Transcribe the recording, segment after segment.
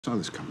Saw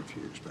this coming a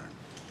few years back.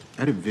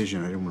 I had a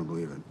vision. I didn't want to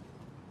believe it.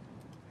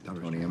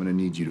 Tony, I'm gonna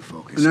need you to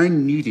focus. And I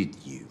needed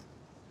you.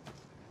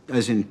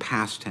 As in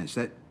past tense.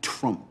 That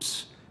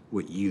trumps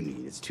what you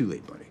need. It's too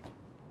late, buddy.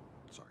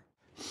 Sorry.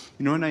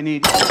 You know what I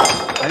need?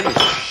 I need a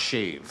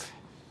shave.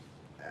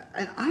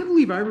 And I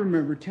believe I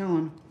remember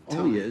telling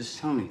Tony.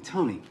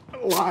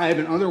 alive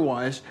and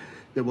otherwise,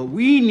 that what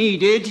we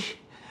needed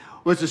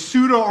was a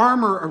suit of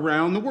armor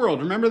around the world.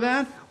 Remember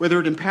that?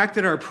 Whether it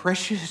impacted our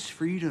precious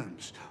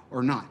freedoms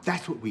or not.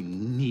 That's what we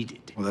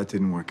needed. Well, that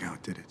didn't work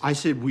out, did it? I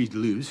said we'd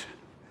lose.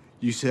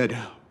 You said,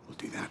 we'll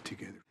do that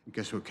together. And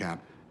guess what,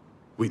 Cap?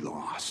 We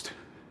lost.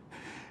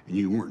 And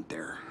you weren't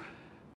there.